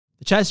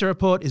The Chaser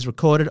Report is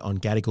recorded on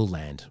Gadigal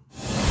land.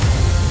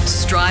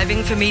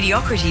 Striving for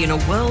mediocrity in a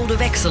world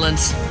of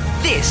excellence.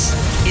 This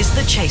is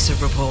The Chaser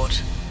Report.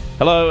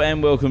 Hello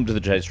and welcome to The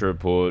Chaser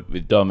Report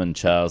with Dom and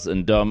Charles.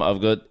 And Dom, I've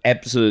got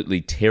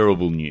absolutely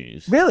terrible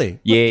news. Really?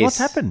 Yes. What's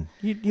happened?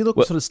 You look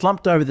sort of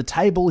slumped over the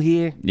table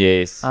here.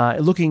 Yes.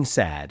 Looking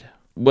sad.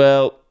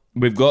 Well,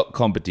 we've got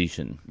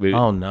competition.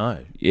 Oh,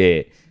 no.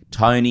 Yeah.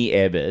 Tony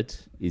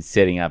Abbott is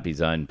setting up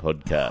his own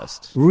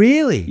podcast.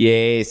 Really?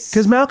 Yes.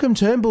 Because Malcolm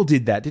Turnbull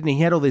did that, didn't he?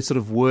 He had all these sort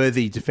of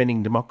worthy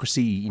defending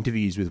democracy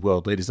interviews with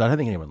world leaders. I don't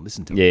think anyone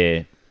listened to it.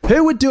 Yeah.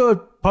 Who would do a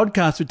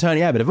podcast with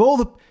Tony Abbott?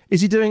 Is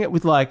he doing it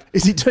with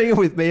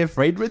Mia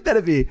Friedman?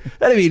 That'd be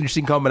an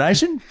interesting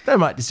combination. They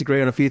might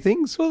disagree on a few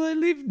things. Well, they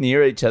live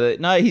near each other.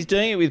 No, he's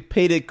doing it with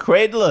Peter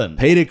Credlin.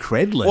 Peter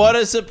Credlin. What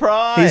a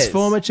surprise. His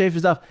former chief of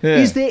staff. Yeah.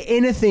 Is there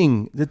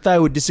anything that they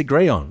would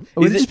disagree on?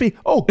 Or would it just be,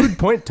 good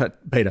point,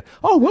 Peter.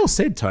 Oh, well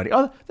said, Tony.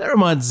 Oh, that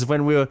reminds us of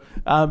when we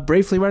were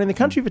briefly running the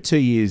country for 2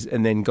 years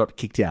and then got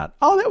kicked out.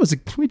 Oh,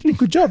 we did a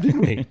good job,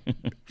 didn't we?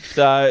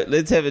 So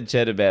let's have a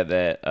chat about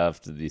that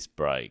after this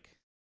break.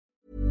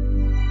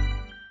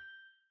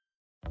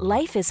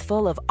 Life is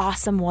full of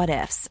awesome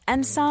what-ifs,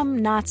 and some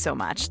not so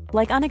much,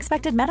 like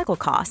unexpected medical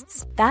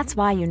costs. That's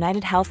why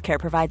United Healthcare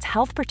provides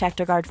Health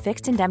Protector Guard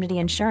fixed indemnity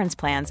insurance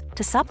plans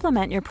to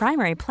supplement your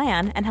primary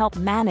plan and help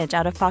manage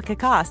out-of-pocket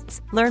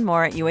costs. Learn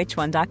more at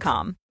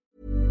uh1.com.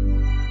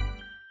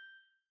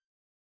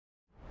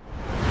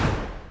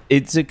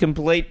 It's a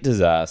complete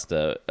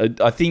disaster.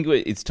 I think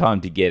it's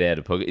time to get out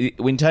of pocket.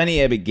 When Tony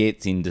Abbott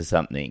gets into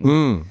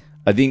something...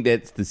 I think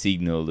that's the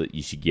signal that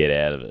you should get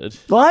out of it.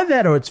 Either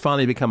that or it's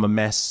finally become a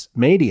mass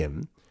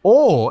medium,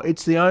 or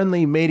it's the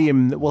only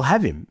medium that will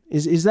have him.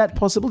 Is that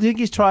possible? Do you think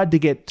he's tried to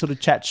get sort of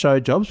chat show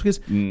jobs? Because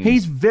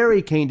he's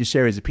very keen to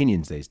share his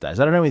opinions these days.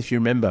 I don't know if you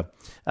remember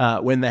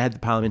when they had the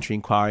parliamentary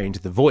inquiry into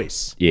The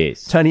Voice.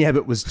 Yes. Tony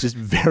Abbott was just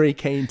very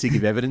keen to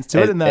give evidence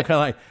to it, and they were kind of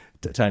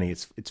like, Tony,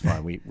 it's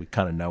fine. We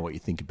kind of know what you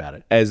think about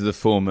it. As the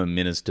former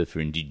Minister for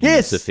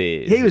Indigenous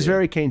Affairs. He was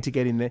very keen to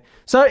get in there.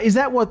 So is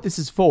that what this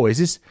is for? Is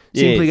this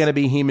simply going to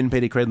be him and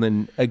Peter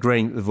Credlin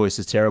agreeing that The Voice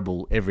is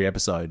terrible every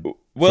episode?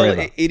 Well,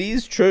 forever? it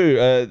is true.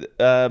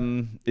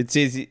 It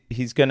says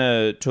he's going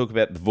to talk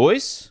about The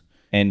Voice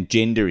and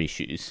gender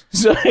issues.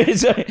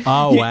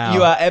 Oh, wow.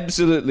 You are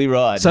absolutely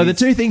right. So the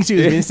two things he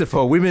was Minister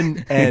for,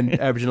 women and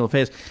Aboriginal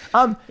affairs.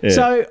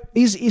 So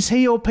is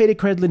he or Peter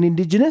Credlin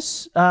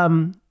Indigenous?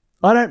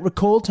 I don't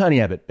recall Tony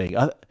Abbott being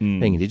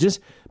Indigenous.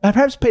 But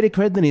perhaps Peter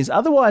Credlin is.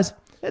 Otherwise,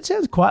 that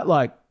sounds quite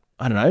like,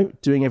 I don't know,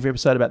 doing every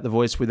episode about The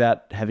Voice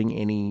without having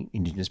any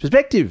Indigenous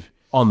perspective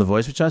on The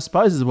Voice, which I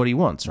suppose is what he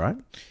wants, right?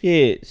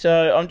 Yeah,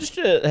 so I'm just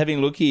having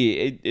a look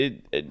here.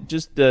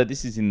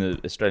 This is in the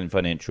Australian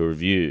Financial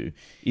Review.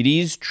 It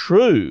is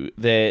true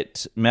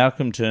that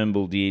Malcolm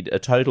Turnbull did a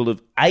total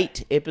of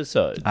 8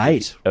 episodes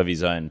of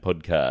his own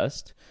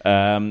podcast.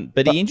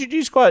 But he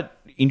introduced quite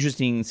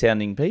interesting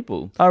sounding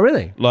people. Oh,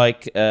 really?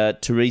 Like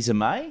Theresa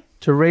May.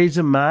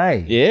 Theresa May.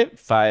 Yeah,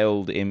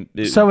 failed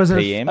So as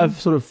PM. a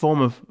sort of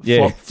form of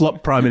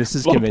flop Prime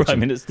Minister's Flop convention. Prime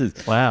Ministers.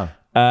 Wow.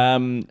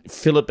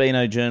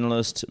 Filipino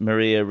journalist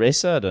Maria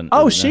Ressa. I don't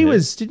Oh, know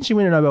didn't she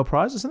win a Nobel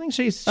Prize or something?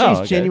 She's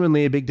okay.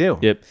 genuinely a big deal.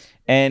 Yep.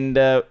 And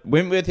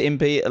Wentworth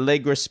MP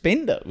Allegra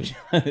Spender, which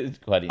is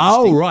quite interesting.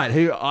 Oh, right.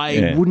 Who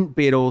I wouldn't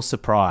be at all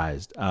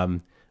surprised.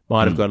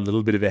 Might have got a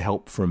little bit of a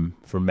help from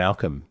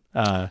Malcolm.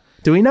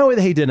 Do we know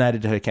whether he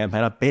donated to her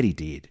campaign? I bet he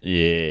did.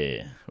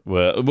 Yeah.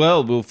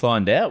 Well, we'll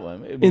find out,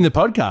 won't we? In the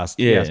podcast.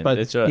 Yeah, I suppose.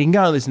 that's right. You can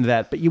go and listen to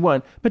that, but you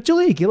won't. But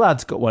Julia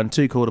Gillard's got one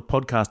too called A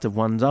Podcast of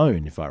One's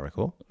Own, if I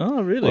recall.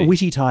 Oh, really? A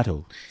witty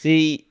title.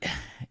 See,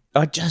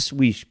 I just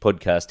wish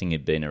podcasting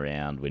had been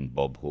around when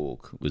Bob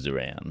Hawke was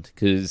around,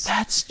 because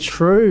that's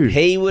true.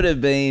 He would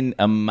have been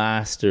a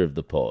master of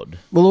the pod.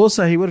 Well,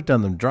 also he would have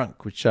done them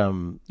drunk, which it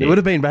would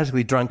have been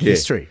basically drunk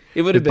history.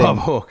 It would have been Bob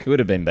Hawke. It would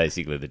have been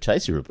basically the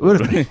Chaser Report.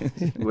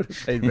 It would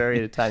have been very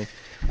entertaining.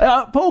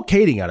 Paul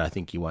Keating, I don't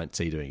think you won't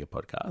see doing a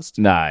podcast.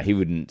 No, he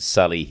wouldn't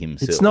sully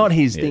himself. It's not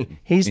his thing.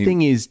 His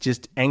thing is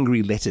just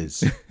angry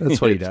letters. That's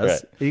what he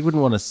does. Right. He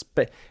wouldn't want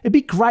to. It'd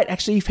be great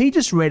actually if he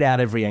just read out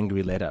every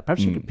angry letter.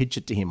 Perhaps you could pitch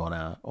it to him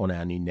on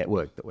our new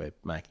network that we're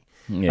making.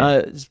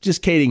 Yeah.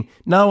 Just Keating.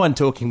 No one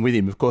talking with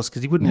him, of course,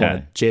 because he wouldn't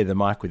want to share the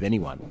mic with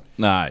anyone.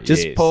 No,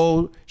 just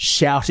Paul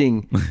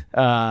shouting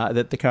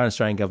that the current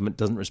Australian government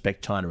doesn't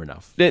respect China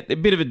enough. A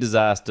bit of a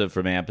disaster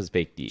from our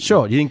perspective.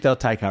 Sure. Do you think they'll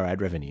take our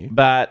ad revenue?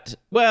 But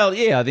well,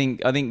 yeah, I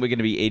think we're going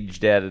to be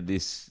edged out of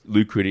this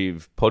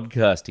lucrative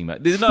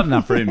podcasting. There's not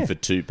enough room for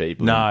two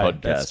people. in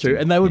podcasting. That's true,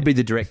 and they would be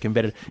the direct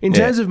competitor in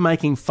terms of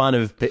making fun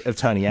of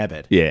Tony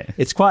Abbott. Yeah,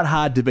 it's quite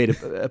hard to beat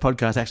a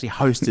podcast actually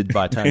hosted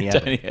by Tony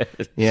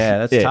Abbott.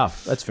 Yeah, that's tough.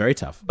 That's very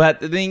tough. But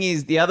the thing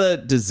is, the other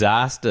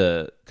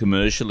disaster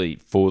commercially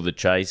for the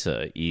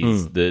Chaser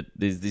is that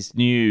there's this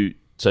new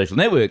social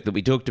network that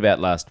we talked about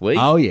last week.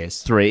 Oh,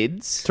 yes.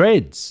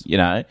 Threads. You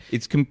know,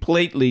 it's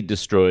completely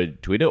destroyed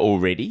Twitter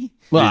already.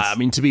 Well, I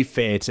mean, to be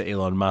fair to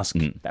Elon Musk,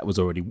 that was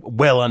already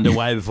well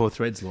underway before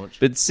Threads launched.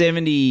 But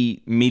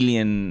 70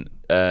 million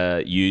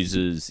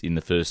users in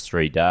the first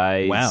 3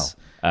 days. Wow.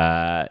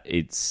 And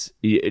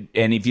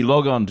if you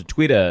log on to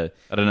Twitter,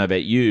 I don't know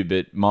about you,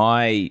 but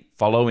my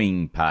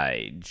following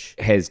page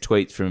has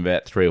tweets from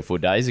about 3 or 4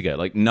 days ago.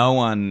 Like no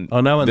one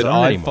no one's that on it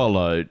I anymore.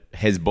 followed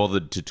has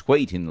bothered to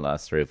tweet in the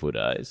last 3 or 4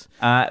 days.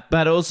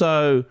 But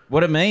also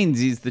what it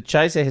means is the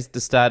chaser has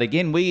to start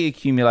again. We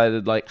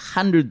accumulated like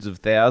hundreds of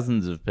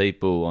thousands of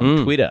people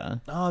on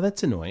Twitter. Oh,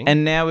 that's annoying.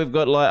 And now we've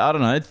got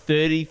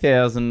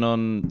 30,000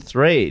 on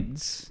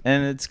Threads,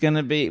 and it's going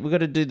to be, we've got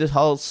to do this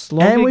whole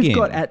slog And we've again.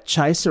 got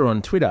 @Chaser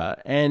on Twitter,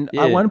 and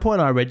Yeah. at one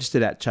point I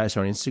registered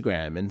 @Chaser on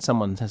Instagram, and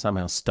someone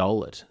somehow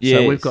stole it. So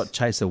Yes. we've got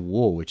Chaser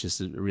War, which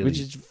is a really which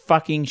is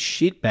fucking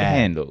shit bad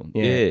handle.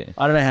 Yeah.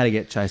 I don't know how to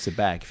get Chaser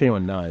back. If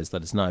anyone knows,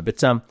 let us know.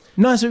 But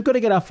no, so we've got to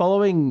get our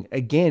following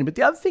again. But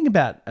the other thing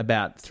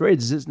about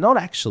Threads is it's not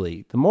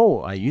actually, the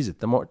more I use it,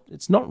 the more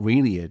it's not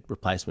really a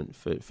replacement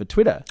for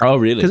Twitter. Oh,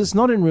 really? Because it's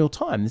not in real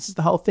time. This is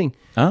the whole thing.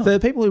 Oh. The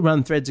people who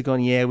run Threads are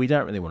going, yeah, we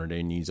don't really want to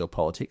do news or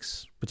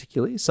politics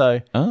particularly. So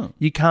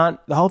you can't,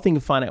 the whole thing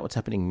to find out what's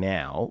happening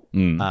now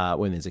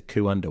when there's a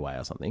coup underway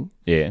or something.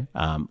 Yeah.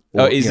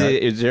 Is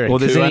Is there a or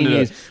coup there's any under?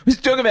 news- We're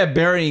talking about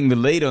burying the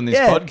lead on this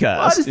podcast.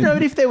 I just know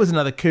that if there was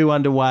another coup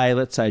underway,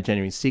 let's say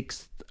January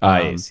 6th.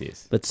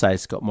 Yes. Let's say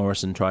Scott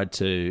Morrison tried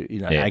to,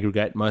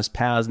 aggregate most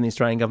powers in the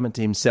Australian government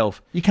to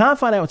himself. You can't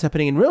find out what's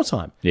happening in real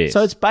time. Yes.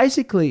 So it's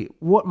basically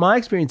what my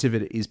experience of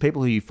it is: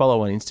 people who you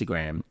follow on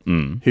Instagram,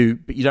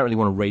 but you don't really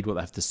want to read what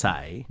they have to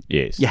say.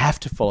 Yes. You have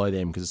to follow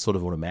them because it's sort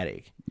of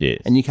automatic. Yes.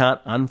 And you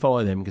can't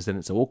unfollow them because then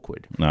it's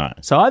awkward. No.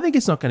 So I think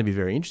it's not going to be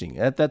very interesting.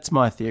 That's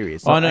my theory.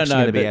 It's not actually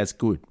going to be but as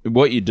good.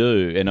 What you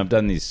do, and I've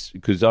done this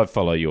because I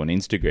follow you on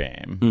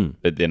Instagram,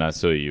 but then I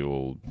saw you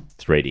all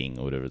threading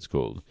or whatever it's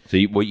called. So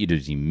what you do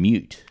is you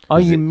mute. Oh,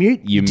 you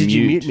mute? You Did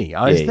you mute. mute me?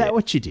 Oh, Yeah, is that yeah.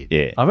 what you did?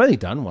 Yeah. I've only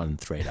done one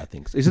thread, I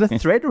think. Is it a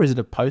thread or is it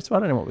a post? I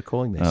don't know what we're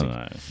calling these I things.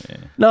 don't know.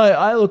 Yeah. No,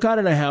 I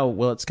don't know how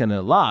well it's going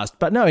to last,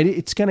 but no,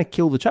 it's going to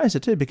kill the chaser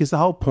too, because the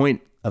whole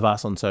point of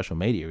us on social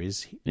media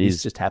is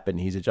it's just happened.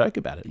 Here's a joke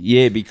about it.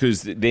 Yeah,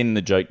 because then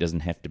the joke doesn't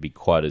have to be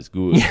quite as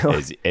good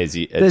as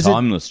a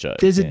timeless joke.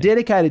 There's a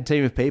dedicated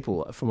team of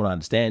people, from what I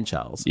understand,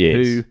 Charles, Yes.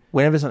 who,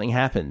 whenever something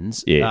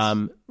happens,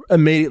 Yes.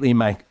 immediately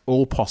make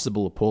all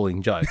possible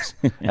appalling jokes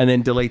and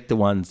then delete the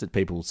ones that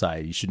people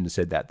say, you shouldn't have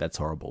said that, that's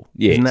horrible.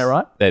 Yes, Isn't that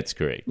right? That's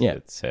correct. Yeah.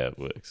 That's how it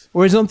works.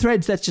 Whereas on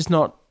Threads, that's just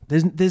not,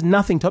 there's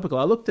nothing topical.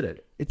 I looked at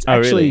it. It's Oh,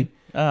 actually, really?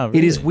 Oh,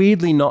 it is really?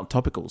 weirdly not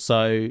topical.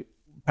 So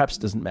perhaps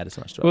it doesn't matter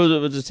so much to us. Well,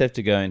 we'll just have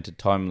to go into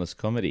timeless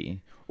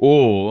comedy.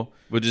 Or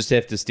we'll just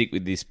have to stick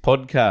with this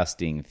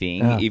podcasting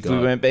thing if we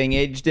God. weren't being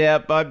edged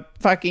out by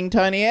fucking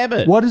Tony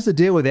Abbott. What is the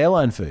deal with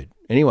airline food?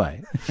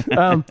 Anyway,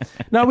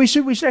 no, we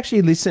should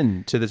actually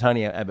listen to the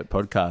Tony Abbott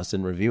podcast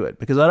and review it,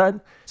 because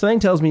something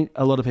tells me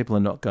a lot of people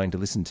are not going to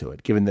listen to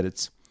it, given that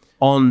it's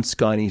on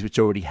Sky News, which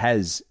already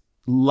has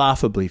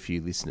laughably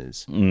few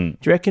listeners. Do you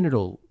reckon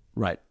it'll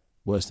rate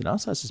worse than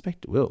us? I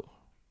suspect it will.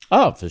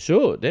 Oh, for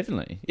sure,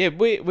 definitely. Yeah,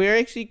 we're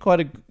actually quite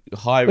a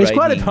high It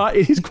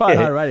rating. is quite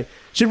high rating.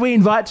 Should we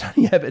invite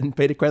Tony Abbott and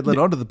Peter Credlin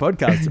onto the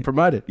podcast to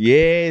promote it?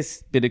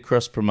 Yes, bit of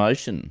cross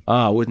promotion.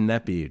 Oh, wouldn't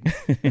that be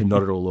a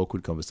not at all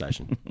awkward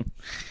conversation?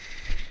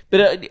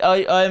 But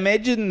I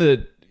imagine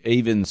that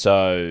even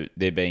so,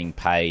 they're being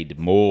paid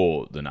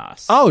more than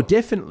us. Oh,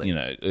 definitely. You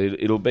know,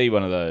 it'll be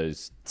one of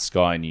those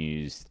Sky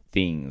News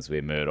things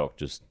where Murdoch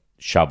just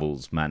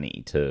shovels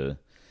money to.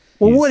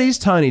 Well, what is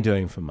Tony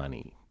doing for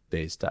money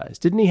these days?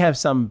 Didn't he have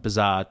some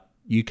bizarre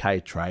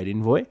UK trade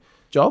envoy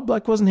job?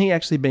 Like, wasn't he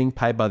actually being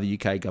paid by the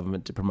UK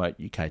government to promote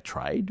UK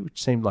trade,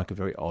 which seemed like a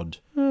very odd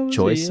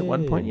choice at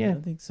one point? Yeah.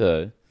 I think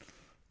so.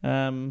 I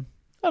don't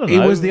know.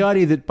 It was the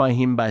idea that by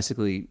him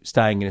basically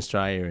staying in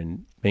Australia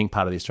and being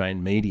part of the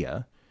Australian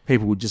media,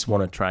 people would just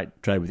want to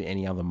trade with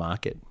any other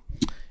market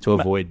to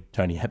avoid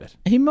Tony Abbott.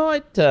 He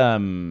might.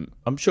 I'm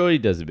sure he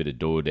does a bit of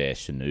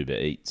DoorDash and Uber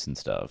Eats and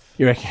stuff.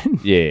 You reckon?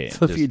 Yeah,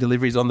 So a few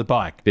deliveries on the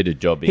bike. Bit of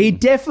jobbing. He'd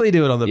definitely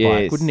do it on the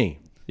bike, Yes. wouldn't he?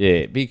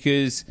 Yeah,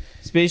 because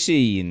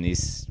especially in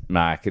this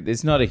market,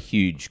 there's not a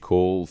huge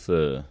call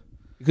for.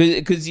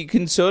 Because you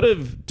can sort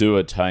of do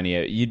a Tony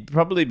Abbott. You'd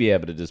probably be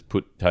able to just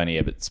put Tony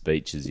Abbott's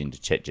speeches into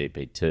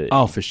ChatGPT.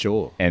 Oh, for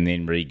sure. And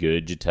then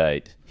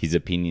regurgitate his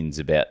opinions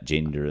about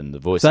gender and the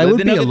voice. So it would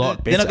They're be not a gonna- lot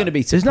better. They're not going to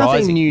be There's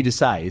surprising. nothing new to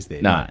say, is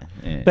there? No.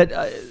 Yeah. But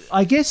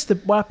I guess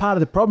part of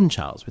the problem,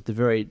 Charles, with the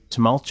very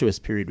tumultuous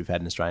period we've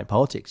had in Australian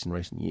politics in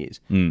recent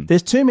years,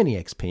 there's too many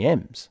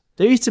ex-PMs.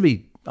 There used to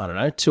be, I don't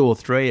know, 2 or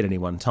 3 at any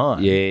one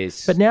time.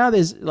 Yes. But now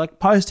there's, like,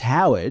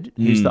 post-Howard,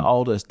 who's the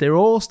oldest, they're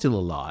all still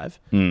alive.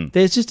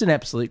 There's just an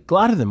absolute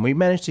glut of them. We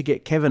managed to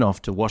get Kevin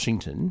off to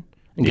Washington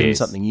and give him Yes.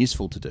 something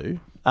useful to do.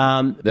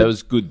 That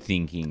was good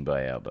thinking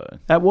by Albo.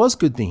 That was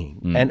good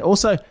thinking. And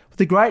also,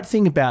 the great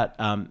thing about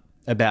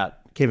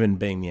Kevin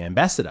being the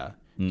ambassador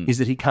is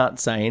that he can't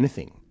say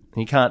anything.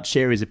 He can't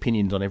share his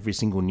opinions on every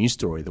single news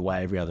story the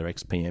way every other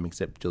ex-PM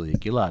except Julia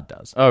Gillard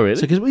does. Oh, really?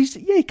 So because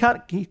he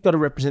can't. He's got to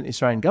represent the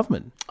Australian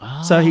government.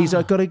 So he's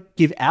got to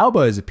give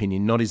Albo's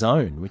opinion, not his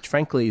own, which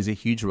frankly is a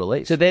huge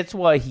relief. So that's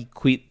why he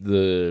quit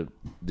the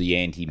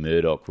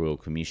anti-Murdoch Royal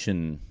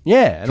Commission.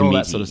 Yeah, and all that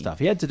committee. sort of stuff.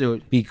 He had to do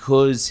it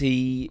Because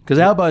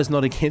Albo's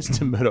not against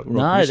the Murdoch Royal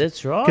No, Commission.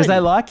 that's right. Because they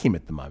like him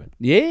at the moment.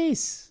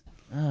 Yes.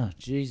 Oh,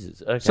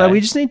 Jesus. Okay. So we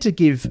just need to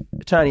give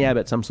Tony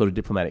Abbott some sort of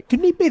diplomatic.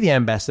 Couldn't he be the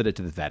ambassador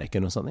to the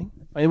Vatican or something?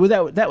 I mean,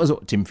 that was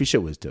what Tim Fisher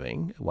was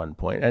doing at one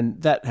point,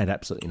 and that had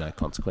absolutely no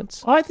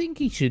consequence. I think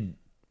he should,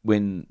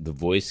 when The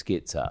Voice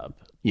gets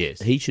up,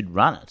 Yes. he should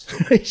run it.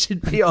 He should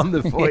be on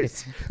The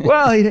Voice.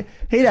 Well, he'd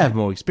have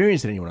more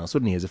experience than anyone else,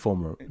 wouldn't he, as a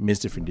former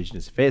Minister for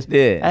Indigenous Affairs?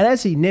 Yeah. And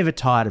as he never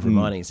tired of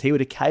reminding us, he would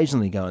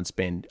occasionally go and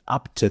spend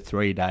up to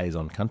 3 days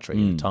on country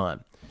at a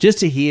time, just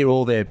to hear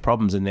all their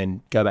problems and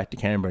then go back to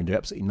Canberra and do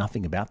absolutely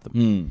nothing about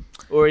them.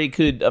 Or he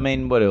could, I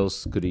mean, what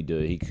else could he do?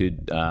 He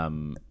could,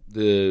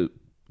 the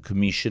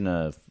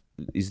commissioner,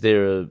 is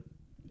there a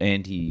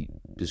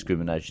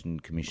anti-discrimination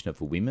commissioner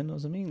for women or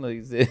something? Like,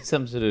 is there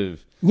some sort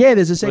of... Yeah,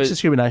 there's a sex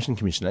discrimination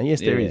commissioner. Yes,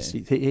 there is.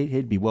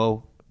 He'd be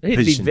well He'd be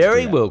positioned to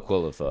very do that. well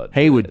qualified.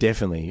 He would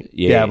definitely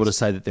be Yes. able to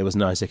say that there was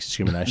no sex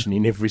discrimination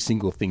in every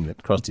single thing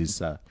that crossed his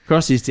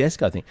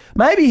desk, I think.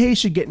 Maybe he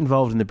should get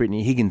involved in the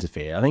Brittany Higgins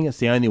affair. I think it's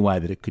the only way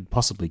that it could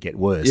possibly get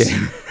worse.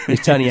 Is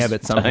Tony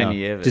Abbott somehow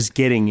Tony Abbott. just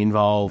getting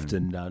involved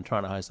and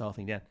trying to host the whole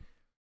thing down.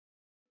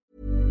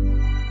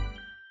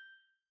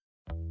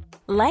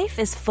 Life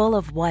is full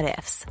of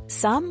what-ifs.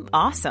 Some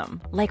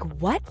awesome, like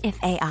what if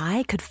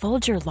AI could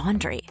fold your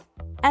laundry?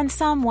 And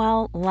some,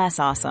 well, less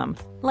awesome,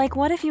 like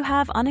what if you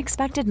have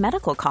unexpected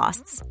medical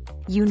costs?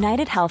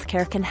 United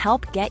Healthcare can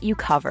help get you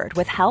covered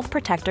with Health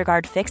Protector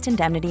Guard fixed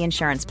indemnity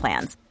insurance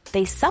plans.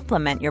 They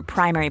supplement your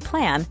primary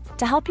plan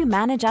to help you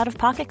manage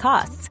out-of-pocket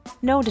costs.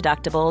 No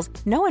deductibles,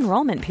 no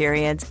enrollment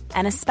periods,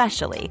 and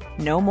especially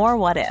no more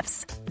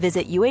what-ifs.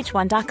 Visit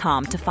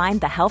uh1.com to find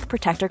the Health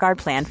Protector Guard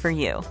plan for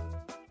you.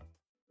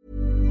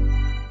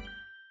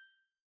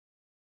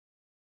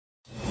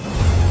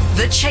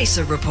 The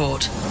Chaser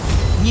Report.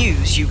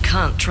 News you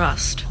can't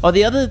trust. Oh,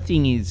 the other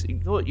thing is, I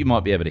thought you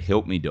might be able to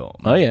help me, Dom.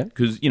 Oh, yeah.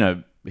 Because,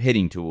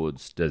 heading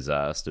towards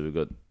disaster, we've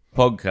got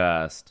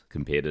podcast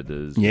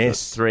competitors. we've got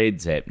Yes.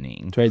 Threads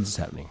happening. Trades is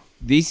happening.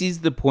 This is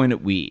the point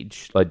at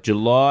which, like,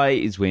 July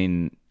is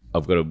when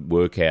I've got to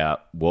work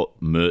out what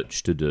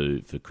merch to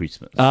do for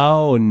Christmas.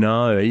 Oh,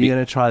 no. Are you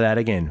going to try that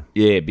again?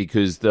 Yeah,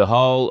 because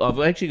I've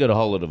actually got a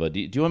whole lot of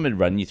ideas. Do you want me to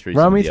run you through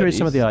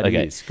Some of the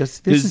ideas. Because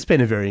this has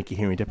been a very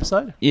incoherent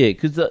episode. Yeah,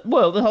 because, the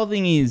whole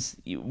thing is,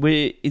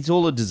 it's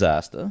all a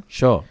disaster.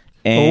 Sure.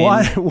 And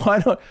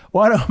Well,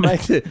 why not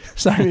make the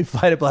same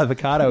inflatable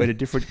avocado in a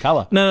different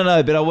colour? No.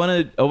 But I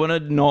want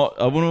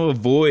to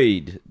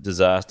avoid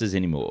disasters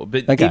anymore.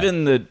 But Okay.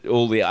 given that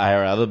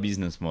our other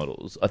business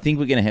models, I think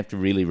we're going to have to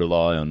really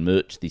rely on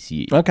merch this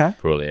year. Okay.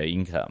 For all our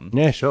income.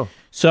 Yeah, sure.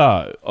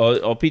 So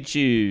I'll pitch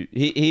you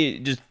here.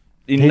 Just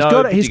in He's no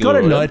got a particular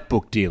order.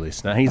 notebook, dear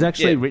listener. He's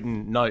actually Yeah.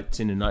 written notes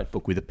in a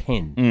notebook with a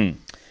pen.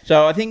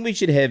 So I think we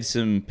should have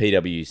some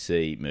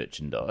PwC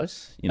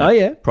merchandise. Oh,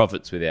 yeah.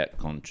 Profits without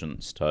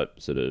conscience type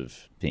sort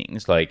of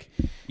things. Like,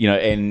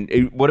 and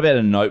what about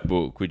a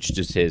notebook which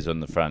just says on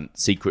the front,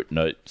 secret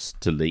notes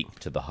to leak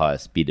to the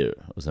highest bidder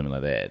or something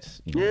like that?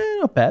 Yeah,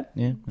 not bad.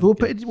 Yeah, Will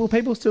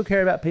people still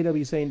care about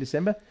PwC in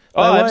December?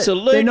 Oh, They won't-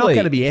 absolutely. They're not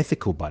going to be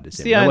ethical by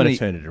December. the They want only- to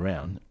turn it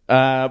around.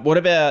 What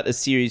about a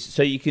series?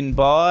 So you can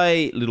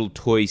buy little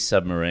toy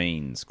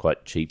submarines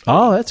quite cheaply.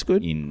 Oh, that's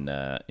good. In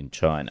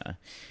China.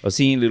 I was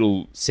seeing a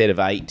little set of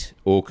 8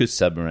 AUKUS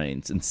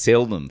submarines and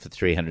sell them for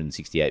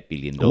 $368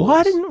 billion.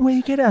 Why didn't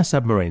we get our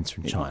submarines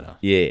from China?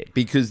 Yeah,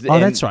 because... Oh,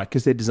 that's right,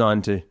 because they're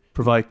designed to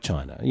provoke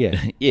China.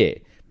 Yeah. Yeah,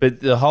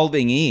 but the whole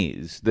thing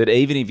is that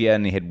even if you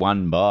only had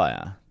one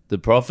buyer, the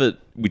profit,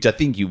 which I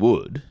think you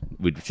would,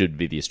 which should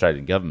be the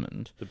Australian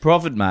government, the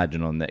profit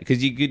margin on that,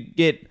 because you could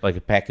get like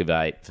a pack of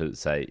 8 for,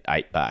 say,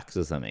 $8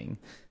 or something,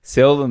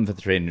 sell them for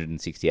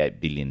 $368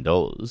 billion.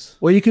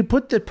 Well, you could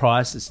put the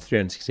price as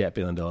 $368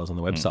 billion on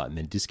the website and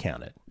then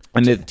discount it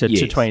And to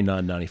yes.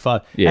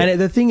 $29.95. Yeah. And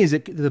the thing is,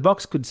 that the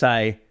box could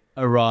say,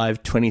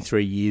 arrived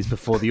 23 years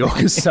before the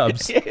AUKUS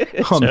subs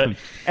on them.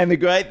 And the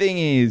great thing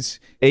is,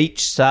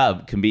 each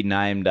sub can be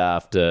named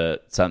after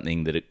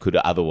something that it could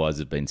otherwise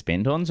have been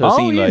spent on. So I was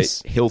thinking like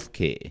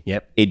healthcare,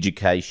 Yep.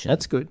 education.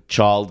 That's good.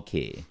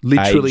 Childcare.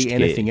 Literally aged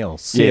anything care.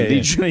 else. Yeah, Yeah.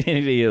 literally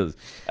anything else.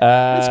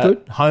 That's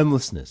good.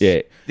 Homelessness.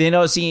 Yeah. Then I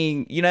was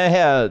thinking, you know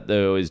how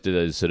they always do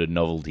those sort of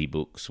novelty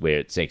books where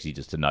it's actually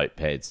just a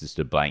notepad, it's just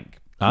a blank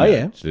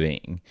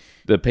thing.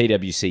 The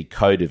PwC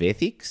Code of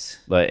Ethics,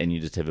 and you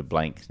just have a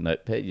blank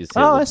notepad. You just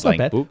have a That's not blank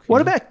bad. book.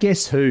 What about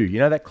Guess Who? You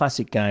know that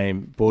classic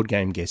board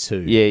game Guess Who?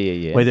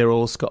 Yeah. Where they're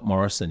all Scott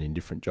Morrison in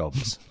different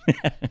jobs.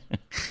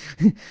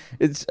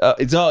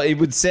 It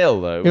would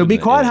sell though. It would be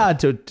wouldn't quite Yeah. hard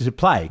to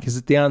play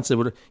because the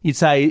answer you'd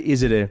say,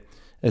 is it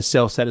a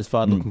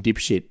self-satisfied looking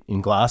dipshit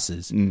in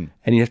glasses? And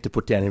you have to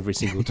put down every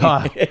single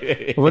time.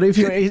 What if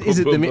is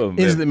it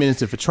the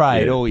Minister for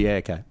Trade? Yeah. Oh, yeah,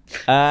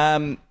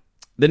 okay.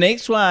 The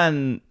next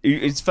one,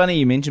 it's funny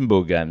you mentioned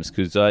board games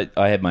because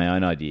I had my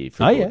own idea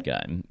for a board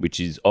game, which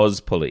is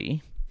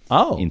Ozpoly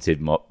instead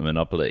of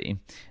Monopoly.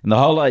 And the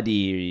whole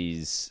idea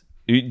is,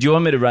 do you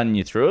want me to run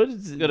you through it?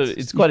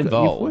 It's quite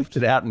involved. You've worked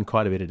it out in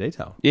quite a bit of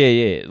detail.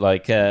 Yeah.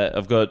 Like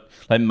I've got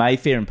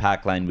Mayfair and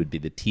Park Lane would be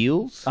the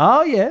Teals.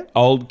 Oh, yeah.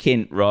 Old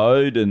Kent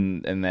Road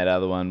and that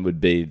other one would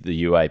be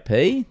the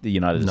UAP, the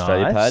United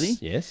Australia Party.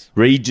 Yes.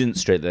 Regent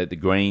Street, the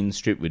green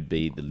strip would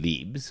be the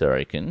Libs, I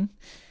reckon.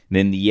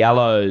 Then the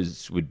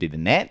yellows would be the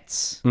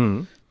Nats.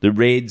 Mm. The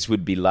reds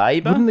would be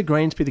Labor. Wouldn't the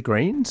greens be the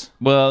Greens?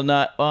 Well,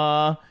 no.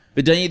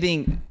 But don't you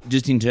think,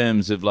 just in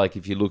terms of like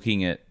if you're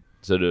looking at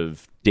sort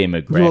of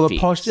demographics. Well, the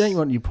posh, don't you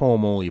want you pour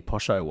more your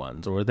posho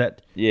ones? Or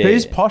that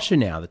who's posher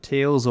now, the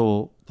Teals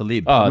or the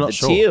Lib? Oh, I'm not the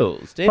sure. Teals,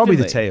 definitely. Probably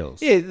the Teals.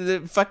 Yeah,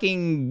 the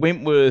fucking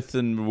Wentworth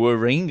and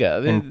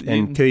Warringah.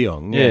 And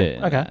Kooyong.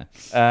 Yeah.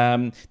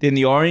 Okay. Then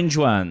the orange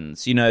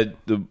ones,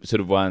 the sort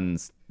of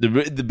ones...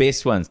 The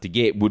best ones to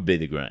get would be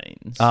the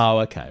greens. Oh,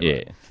 okay. Yeah.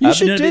 Right. You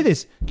should do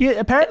this.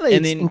 Apparently,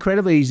 it's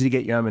incredibly easy to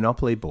get your own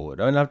Monopoly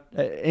board. I mean,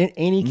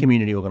 any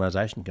community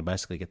organisation can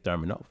basically get their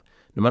own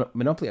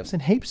Monopoly. I've seen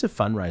heaps of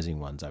fundraising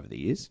ones over the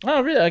years.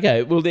 Oh, really?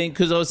 Okay. Well, then,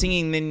 because I was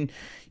thinking then,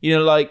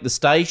 like the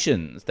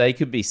stations, they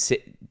could be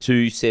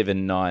 2,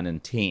 7, 9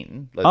 and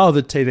 10. Like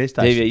the TV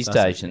stations. TV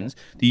stations.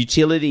 The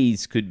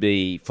utilities could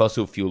be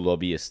fossil fuel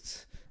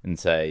lobbyists and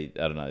say,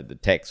 I don't know, the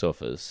tax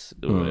office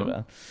or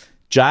whatever.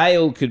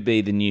 Jail could be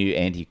the new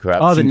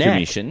anti-corruption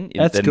commission.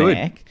 That's the good.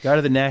 NAC. Go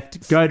to the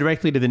NAC. Go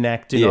directly to the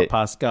NAC. Do not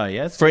pass go.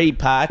 Yes. Free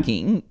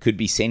parking could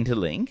be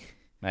Centrelink.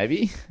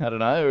 Maybe, I don't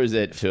know, or is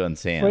that too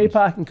unsound? Free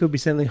parking could be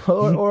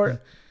Centrelink,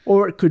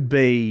 or it could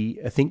be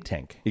a think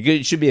tank.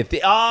 It should be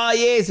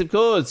yes, of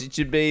course. It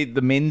should be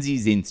the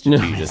Menzies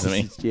Institute or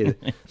something.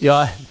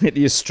 Yeah,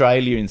 the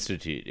Australia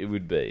Institute. It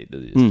would be.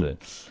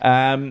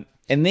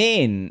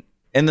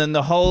 And then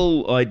the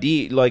whole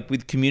idea, like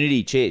with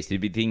community chest, there'd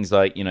be things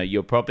like,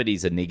 your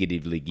properties are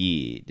negatively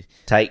geared.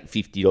 Take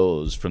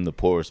 $50 from the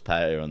poorest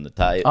payer on the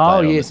table. Oh,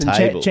 yes,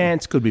 and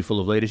Chance could be full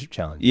of leadership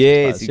challenges.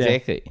 Yes,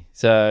 exactly. Yeah.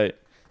 So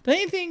don't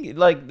you think,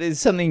 like, there's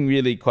something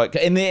really quite...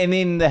 And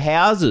then the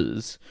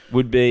houses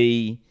would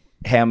be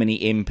how many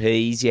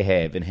MPs you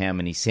have and how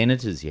many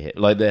senators you have.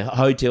 Like, the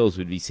hotels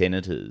would be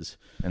senators,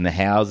 and the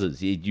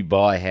houses, you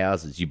buy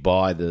houses, you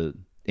buy the...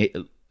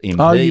 MPs.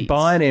 Oh, you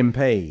buy an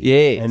MP,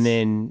 yes, and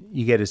then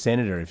you get a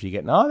senator if you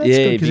get. Oh, that's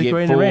good because if you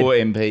green get 4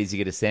 and red. MPs, you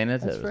get a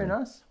senator. That's very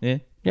nice. Yeah.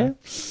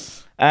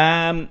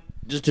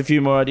 Just a few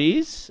more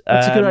ideas.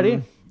 That's a good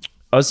idea.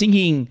 I was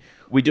thinking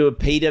we do a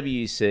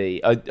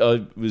PwC.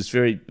 I was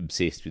very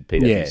obsessed with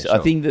PwC. Yeah, sure. I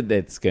think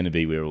that's going to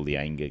be where all the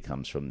anger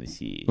comes from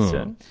this year.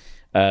 So,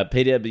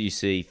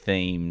 PwC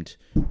themed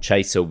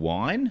chaser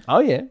wine. Oh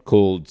yeah,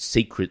 called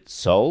Secret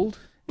Sold,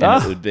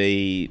 and it would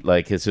be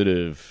like a sort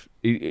of.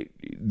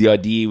 The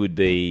idea would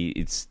be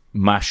it's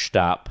mushed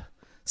up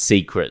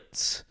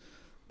secrets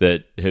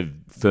that have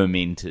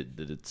fermented,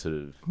 that it's sort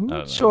of... I'm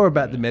not sure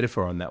about the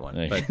metaphor on that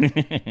one. But.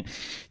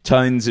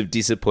 Tones of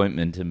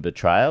disappointment and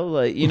betrayal.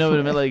 Like, you know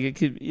what I mean? Like, it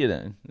could,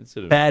 it's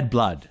sort of... Bad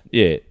blood.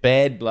 Yeah,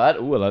 bad blood.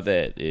 Oh, I like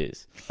that,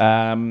 yes.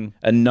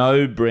 A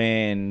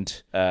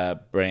no-brand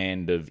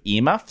brand of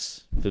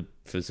earmuffs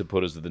for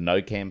supporters of the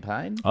No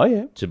campaign. Oh,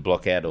 yeah. To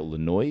block out all the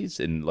noise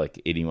and, like,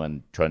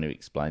 anyone trying to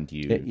explain to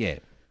you... Yeah.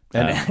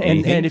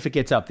 And if it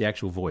gets up, the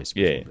actual voice.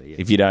 Yeah.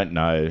 If you don't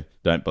know,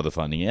 don't bother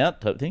finding out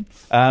type thing.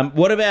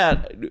 What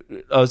about,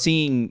 I was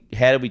thinking,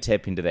 how do we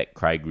tap into that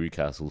Craig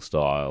Rucastle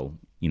style,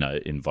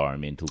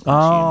 environmental consumer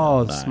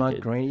market? Smart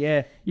green,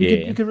 yeah.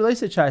 You could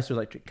release a Chaser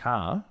electric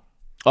car.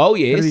 Oh,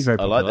 yes. That'd be very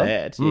I like popular.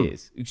 that,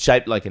 yes.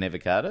 Shaped like an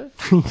avocado.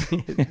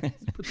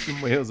 Put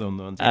some wheels on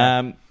the ones.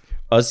 I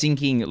was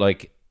thinking,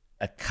 like,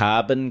 a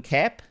carbon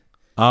cap.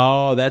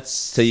 Oh, that's...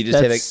 So you just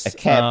have a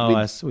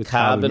cap with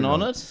carbon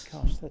on it?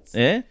 Gosh, that's...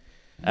 Yeah?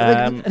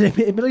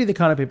 Admittedly, the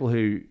kind of people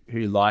who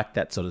like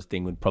that sort of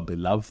thing would probably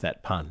love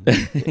that pun,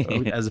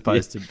 as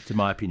opposed to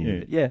my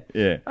opinion. Yeah.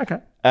 Okay.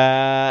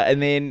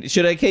 And then,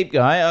 should I keep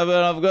going?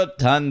 I've got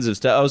tons of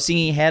stuff. I was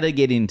thinking how to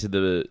get into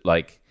the,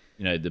 like,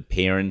 the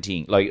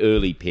parenting, like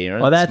early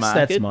parents market.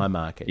 That's my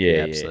market.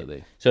 Yeah,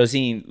 absolutely. So I was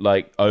thinking,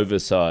 like,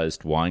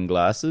 oversized wine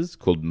glasses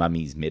called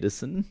Mummy's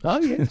Medicine. Oh,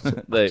 yeah.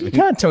 You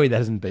can't tell me that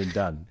hasn't been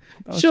done.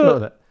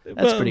 Sure.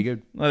 That's pretty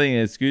good. I think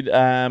that's good.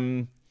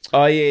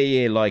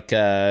 Like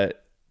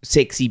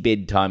sexy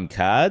bedtime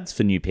cards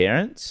for new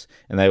parents,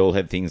 and they all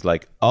have things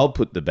like, I'll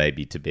put the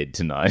baby to bed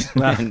tonight,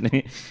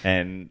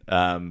 and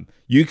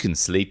you can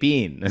sleep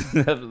in.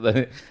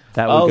 That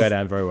will go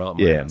down very well at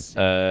my house.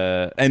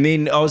 And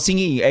then I was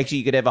thinking, actually,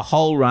 you could have a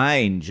whole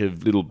range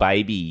of little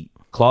baby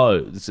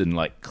clothes and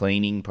like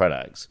cleaning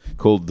products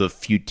called the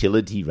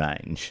futility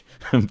range,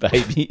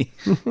 baby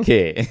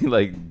care,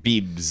 like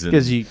bibs,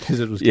 because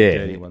it was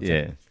dirty once.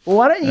 Yeah. Well,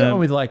 why don't you go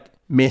with like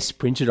mess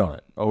printed on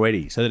it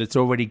already, so that it's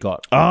already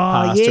got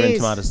pasta and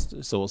tomato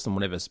sauce and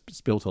whatever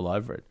spilt all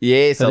over it.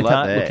 Yes, so I it like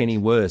can't that. look any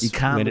worse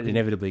when it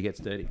inevitably gets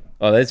dirty.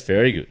 Oh, that's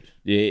very good.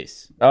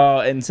 Yes. Oh,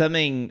 and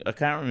something I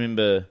can't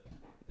remember.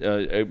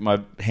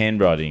 My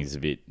handwriting is a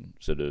bit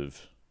sort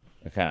of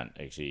I can't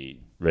actually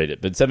read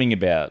it, but something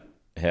about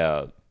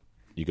how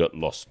you got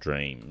lost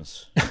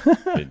dreams.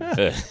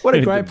 What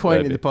a great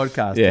point in the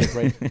podcast.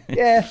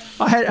 Yeah,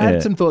 I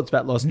had some thoughts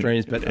about lost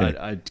dreams, but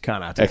I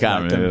can't articulate I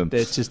can't remember them.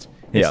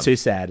 It's too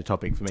sad a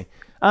topic for me.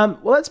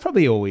 Well, that's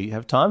probably all we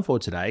have time for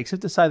today,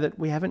 except to say that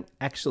we haven't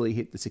actually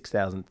hit the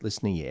 6,000th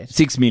listener yet.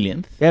 6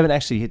 millionth. We haven't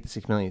actually hit the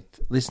 6 millionth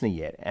listener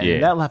yet,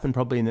 and that'll happen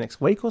probably in the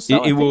next week or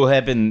so. It will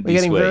happen. We're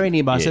getting very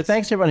nearby. Yes. So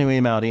thanks to everyone who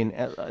emailed in.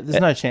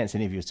 There's no chance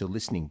any of you are still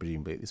listening,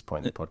 presumably, at this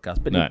point in the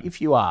podcast. But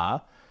if you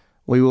are,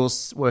 we will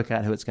work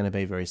out who it's going to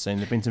be very soon.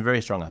 There have been some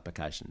very strong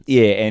applications.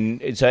 Yeah,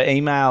 and so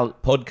email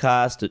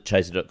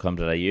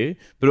podcast@chaser.com.au.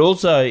 But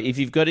also, if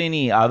you've got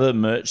any other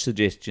merch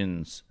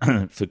suggestions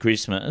for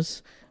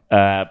Christmas,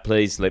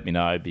 please let me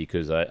know,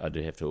 because I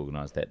do have to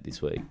organise that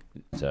this week.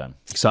 So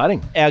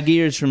exciting. Our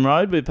gear is from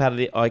Rode. We're part of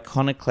the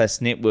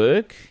Iconoclast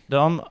Network.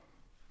 Dom,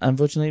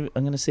 unfortunately,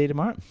 I'm going to see you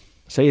tomorrow.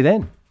 See you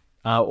then.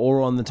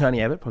 Or on the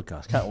Tony Abbott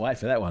podcast. Can't wait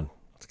for that one.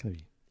 It's going to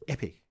be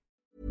epic.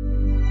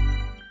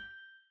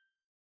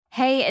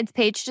 Hey, it's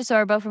Paige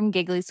DeSorbo from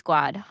Giggly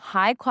Squad.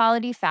 High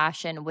quality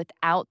fashion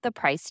without the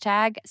price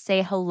tag.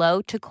 Say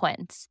hello to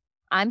Quince.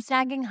 I'm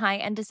snagging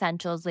high-end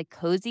essentials like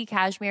cozy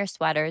cashmere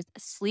sweaters,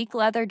 sleek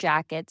leather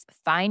jackets,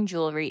 fine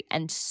jewelry,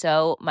 and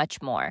so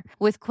much more.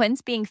 With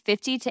Quince being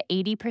 50 to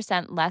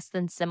 80% less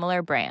than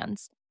similar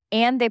brands.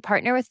 And they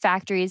partner with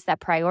factories that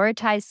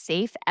prioritize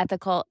safe,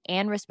 ethical,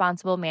 and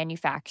responsible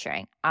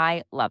manufacturing.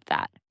 I love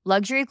that.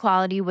 Luxury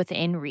quality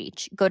within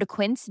reach. Go to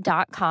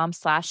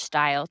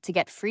quince.com/style to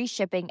get free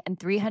shipping and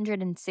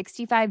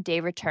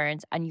 365-day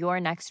returns on your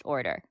next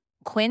order.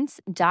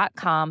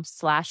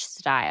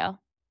 Quince.com/style.